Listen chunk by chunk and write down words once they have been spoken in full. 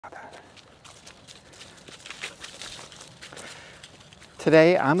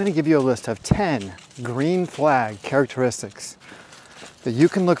Today, I'm going to give you a list of 10 green flag characteristics that you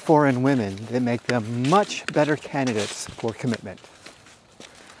can look for in women that make them much better candidates for commitment.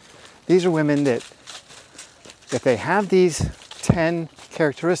 These are women that, if they have these 10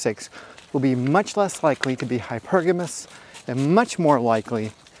 characteristics, will be much less likely to be hypergamous and much more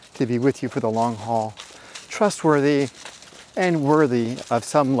likely to be with you for the long haul, trustworthy, and worthy of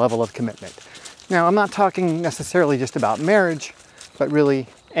some level of commitment. Now, I'm not talking necessarily just about marriage, but really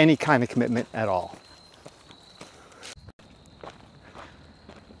any kind of commitment at all.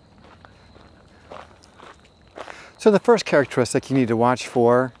 So the first characteristic you need to watch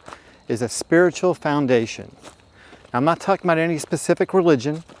for is a spiritual foundation. Now, I'm not talking about any specific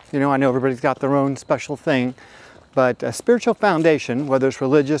religion. You know, I know everybody's got their own special thing, but a spiritual foundation, whether it's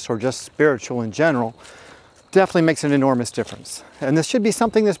religious or just spiritual in general, definitely makes an enormous difference. And this should be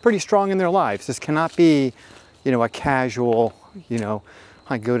something that's pretty strong in their lives. This cannot be, you know, a casual, you know,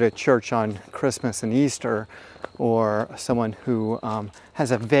 I go to church on Christmas and Easter, or someone who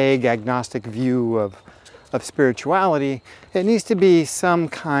has a vague agnostic view of spirituality. It needs to be some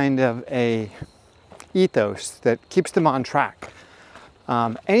kind of a ethos that keeps them on track.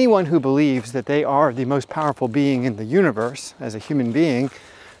 Anyone who believes that they are the most powerful being in the universe as a human being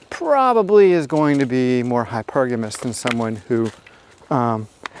probably is going to be more hypergamous than someone who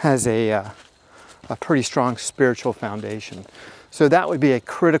has a pretty strong spiritual foundation. So that would be a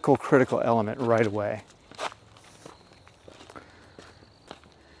critical element right away.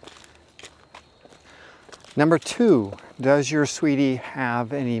 Number 2, does your sweetie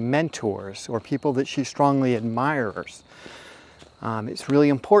have any mentors or people that she strongly admires? It's really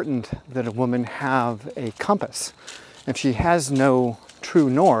important that a woman have a compass. If she has no true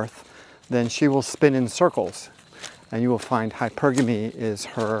north, then she will spin in circles, and you will find hypergamy is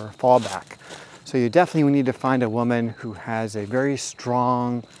her fallback. So you definitely need to find a woman who has a very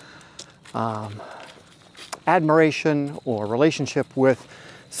strong admiration or relationship with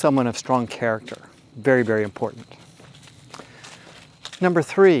someone of strong character. Very important. Number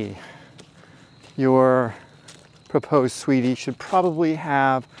 3, your proposed sweetie should probably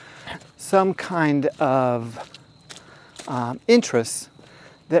have some kind of interests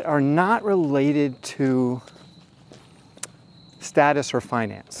that are not related to status or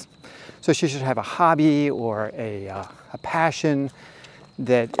finance. So she should have a hobby or a passion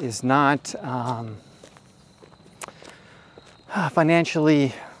that is not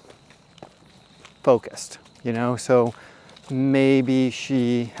financially focused, you know. So maybe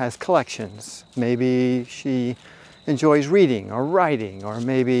she has collections, maybe she enjoys reading or writing, or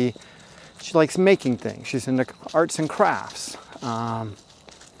maybe she likes making things. She's into arts and crafts.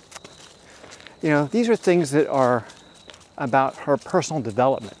 You know, these are things that are about her personal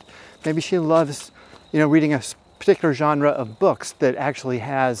development. Maybe she loves, you know, reading a particular genre of books that actually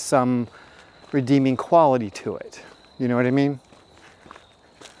has some redeeming quality to it. You know what I mean?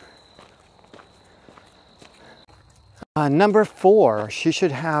 Number 4, she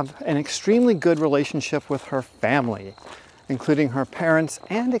should have an extremely good relationship with her family, including her parents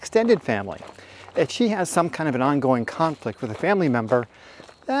and extended family. If she has some kind of an ongoing conflict with a family member,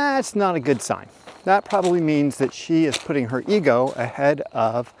 that's not a good sign. That probably means that she is putting her ego ahead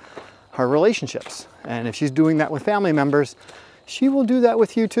of her relationships. And if she's doing that with family members, she will do that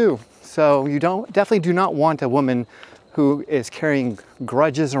with you too. So you definitely do not want a woman who is carrying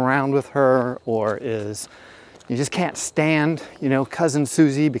grudges around with her, or you just can't stand, you know, cousin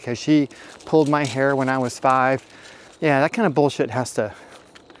Susie because she pulled my hair when I was 5. Yeah, that kind of bullshit has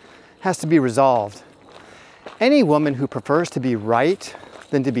to be resolved. Any woman who prefers to be right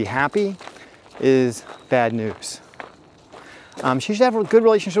than to be happy is bad news. She should have a good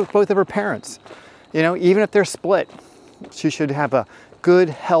relationship with both of her parents. You know, even if they're split, she should have a good,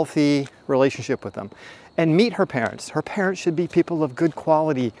 healthy relationship with them. And meet her parents. Her parents should be people of good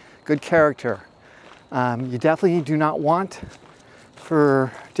quality, good character. You definitely do not want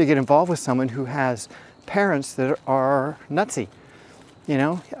to get involved with someone who has parents that are nutsy. You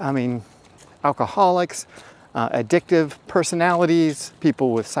know, I mean, alcoholics, addictive personalities,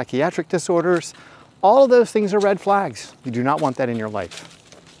 people with psychiatric disorders. All of those things are red flags. You do not want that in your life.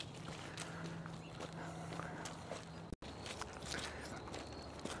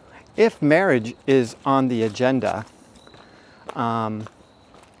 If marriage is on the agenda, are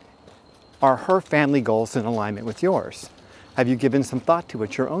her family goals in alignment with yours? Have you given some thought to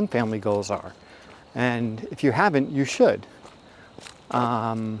what your own family goals are? And if you haven't, you should.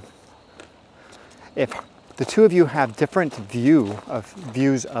 If the two of you have different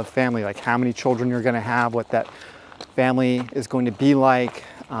views of family, like how many children you're going to have, what that family is going to be like,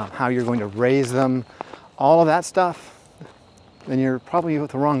 how you're going to raise them, all of that stuff, then you're probably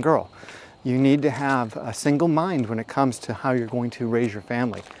with the wrong girl. You need to have a single mind when it comes to how you're going to raise your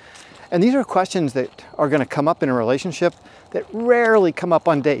family. And these are questions that are going to come up in a relationship that rarely come up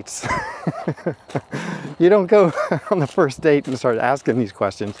on dates. You don't go on the first date and start asking these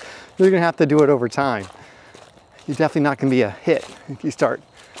questions. You're going to have to do it over time. You're definitely not going to be a hit if you start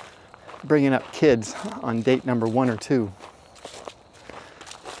bringing up kids on date number 1 or 2.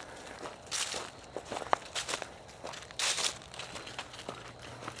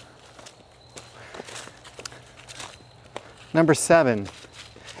 Number 7,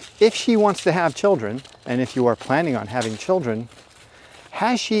 if she wants to have children, and if you are planning on having children,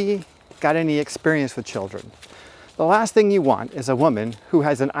 has she got any experience with children? The last thing you want is a woman who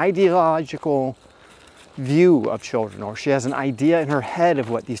has an ideological view of children, or she has an idea in her head of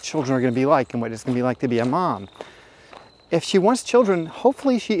what these children are going to be like and what it's going to be like to be a mom. If she wants children,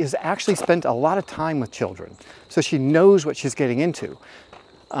 hopefully she has actually spent a lot of time with children, so she knows what she's getting into.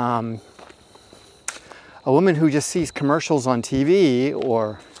 A woman who just sees commercials on TV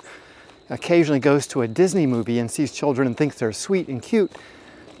or occasionally goes to a Disney movie and sees children and thinks they're sweet and cute,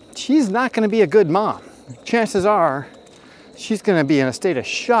 she's not going to be a good mom. Chances are she's going to be in a state of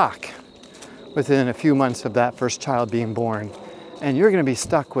shock within a few months of that first child being born. And you're going to be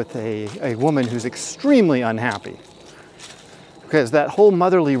stuck with a woman who's extremely unhappy. Because that whole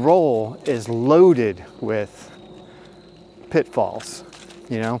motherly role is loaded with pitfalls,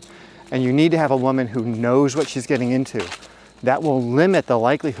 you know? And you need to have a woman who knows what she's getting into. That will limit the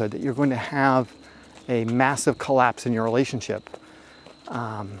likelihood that you're going to have a massive collapse in your relationship.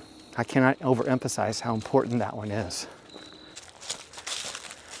 I cannot overemphasize how important that one is.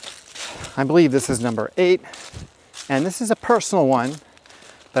 I believe this is number 8, and this is a personal one,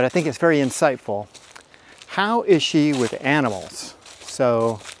 but I think it's very insightful. How is she with animals?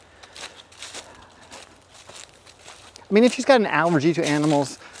 So, I mean, if she's got an allergy to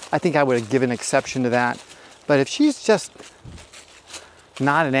animals, I think I would give an exception to that. But if she's just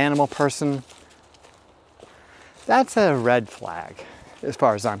not an animal person, that's a red flag as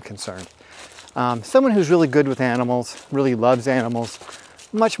far as I'm concerned. Someone who's really good with animals, really loves animals,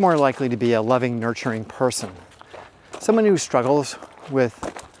 much more likely to be a loving, nurturing person. Someone who struggles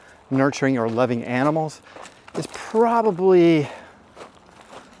with nurturing or loving animals is probably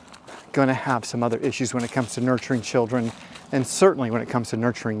going to have some other issues when it comes to nurturing children, and certainly when it comes to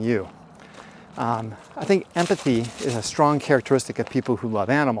nurturing you. I think empathy is a strong characteristic of people who love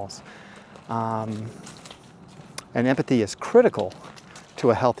animals. And empathy is critical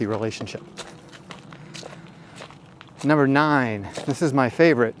to a healthy relationship. Number 9, this is my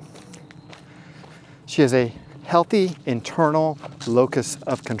favorite. She has a healthy internal locus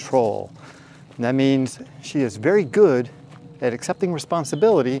of control. And that means she is very good at accepting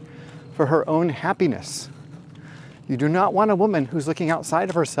responsibility for her own happiness. You do not want a woman who's looking outside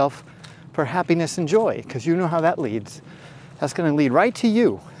of herself for happiness and joy, because you know how that leads. That's going to lead right to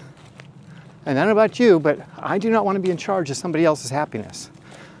you. And I don't know about you, but I do not want to be in charge of somebody else's happiness.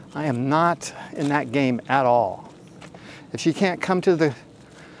 I am not in that game at all. If she can't come to the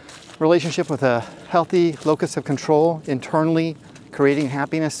relationship with a healthy locus of control internally, creating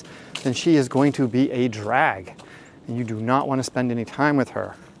happiness, then she is going to be a drag. And you do not want to spend any time with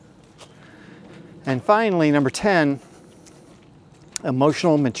her. And finally, number 10,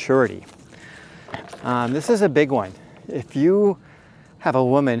 emotional maturity. This is a big one. If you have a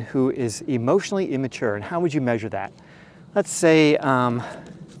woman who is emotionally immature, and how would you measure that? Let's say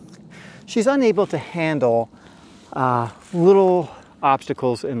she's unable to handle little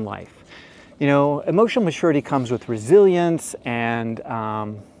obstacles in life. You know, emotional maturity comes with resilience and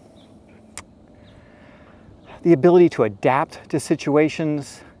the ability to adapt to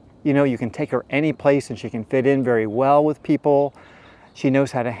situations. You know, you can take her any place and she can fit in very well with people. She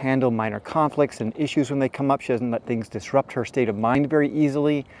knows how to handle minor conflicts and issues when they come up. She doesn't let things disrupt her state of mind very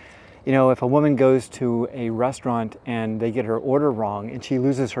easily. You know, if a woman goes to a restaurant and they get her order wrong and she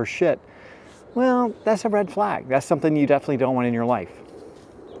loses her shit, well, that's a red flag. That's something you definitely don't want in your life.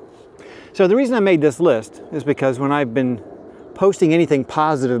 So the reason I made this list is because when I've been posting anything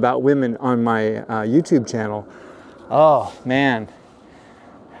positive about women on my YouTube channel, oh man,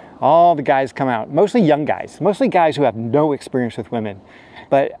 all the guys come out, mostly young guys, mostly guys who have no experience with women.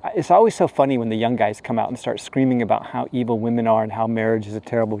 But it's always so funny when the young guys come out and start screaming about how evil women are and how marriage is a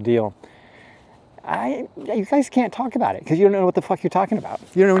terrible deal. You guys can't talk about it because you don't know what the fuck you're talking about.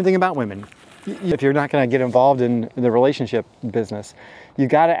 You don't know anything about women. If you're not going to get involved in the relationship business, you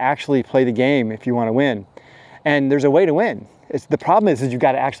got to actually play the game if you want to win. And there's a way to win. The problem is you've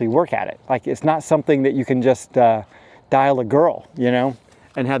got to actually work at it. Like, it's not something that you can just dial a girl, you know?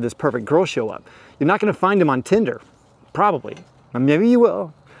 and have this perfect girl show up. You're not going to find them on Tinder, probably. Maybe you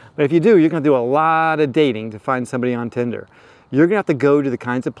will, but if you do, you're going to do a lot of dating to find somebody on Tinder. You're going to have to go to the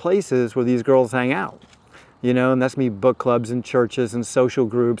kinds of places where these girls hang out. You know, and that's me, book clubs and churches and social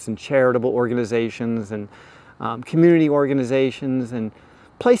groups and charitable organizations and community organizations and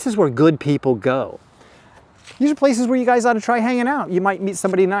places where good people go. These are places where you guys ought to try hanging out. You might meet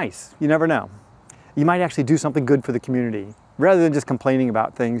somebody nice. You never know. You might actually do something good for the community. Rather than just complaining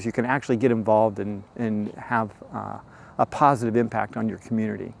about things, you can actually get involved and have a positive impact on your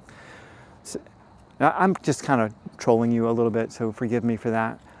community. So, I'm just kind of trolling you a little bit, so forgive me for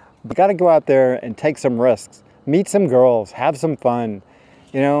that. You got to go out there and take some risks. Meet some girls, have some fun.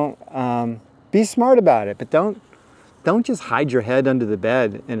 You know, be smart about it, but don't just hide your head under the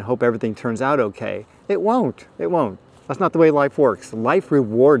bed and hope everything turns out okay. It won't. It won't. That's not the way life works. Life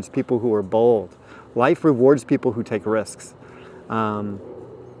rewards people who are bold. Life rewards people who take risks.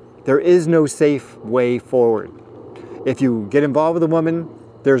 There is no safe way forward. If you get involved with a woman,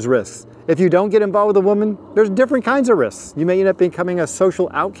 there's risks. If you don't get involved with a woman, there's different kinds of risks. You may end up becoming a social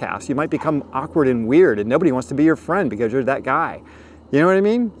outcast. You might become awkward and weird and nobody wants to be your friend because you're that guy. You know what I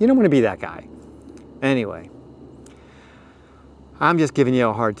mean? You don't want to be that guy. Anyway, I'm just giving you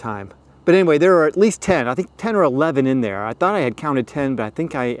a hard time. But anyway, there are at least 10, I think 10 or 11 in there. I thought I had counted 10, but I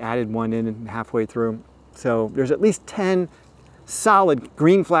think I added one in halfway through. So there's at least 10 solid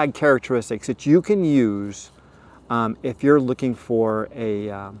green flag characteristics that you can use if you're looking for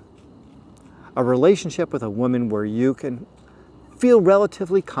a relationship with a woman where you can feel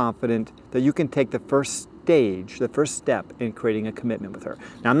relatively confident that you can take the first stage, the first step in creating a commitment with her.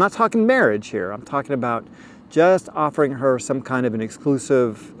 Now, I'm not talking marriage here. I'm talking about just offering her some kind of an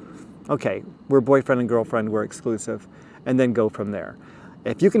exclusive, okay, we're boyfriend and girlfriend, we're exclusive, and then go from there.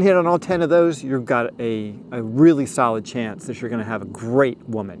 If you can hit on all 10 of those, you've got a really solid chance that you're going to have a great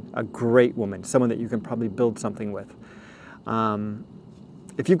woman, someone that you can probably build something with.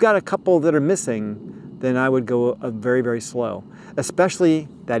 If you've got a couple that are missing, then I would go very, very slow, especially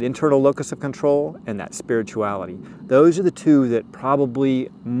that internal locus of control and that spirituality. Those are the two that probably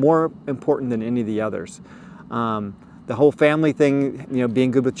more important than any of the others. The whole family thing, you know,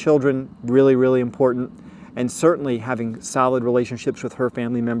 being good with children, really, really important. And certainly having solid relationships with her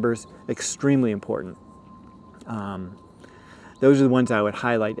family members, extremely important. Those are the ones I would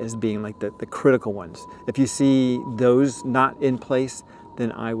highlight as being like the critical ones. If you see those not in place,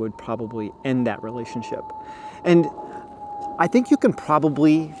 then I would probably end that relationship. And I think you can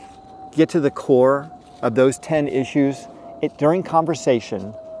probably get to the core of those 10 issues during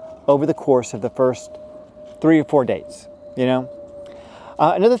conversation over the course of the first 3 or 4 dates, you know?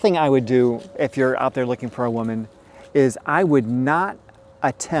 Another thing I would do if you're out there looking for a woman is I would not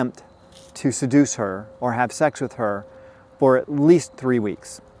attempt to seduce her or have sex with her for at least 3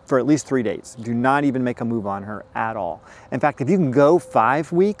 weeks, for at least 3 dates. Do not even make a move on her at all. In fact, if you can go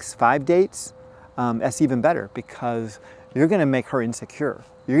 5 weeks, 5 dates, that's even better because you're gonna make her insecure.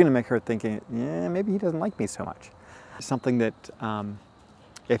 You're gonna make her thinking, yeah, maybe he doesn't like me so much. Something that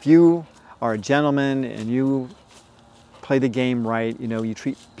if you are a gentleman and you play the game right, you know, you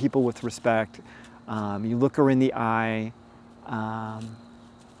treat people with respect, you look her in the eye,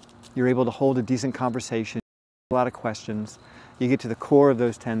 you're able to hold a decent conversation, a lot of questions, you get to the core of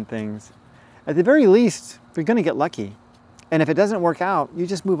those 10 things. At the very least, you're gonna get lucky. And if it doesn't work out, you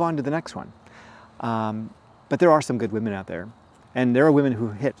just move on to the next one. But there are some good women out there. And there are women who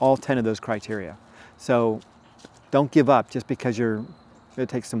hit all 10 of those criteria. So don't give up just because it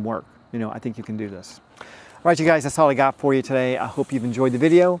takes some work. You know, I think you can do this. All right, you guys, that's all I got for you today. I hope you've enjoyed the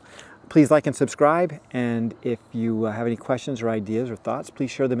video. Please like and subscribe. And if you have any questions or ideas or thoughts,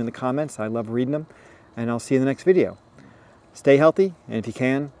 please share them in the comments. I love reading them. And I'll see you in the next video. Stay healthy, and if you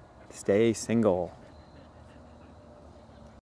can, stay single.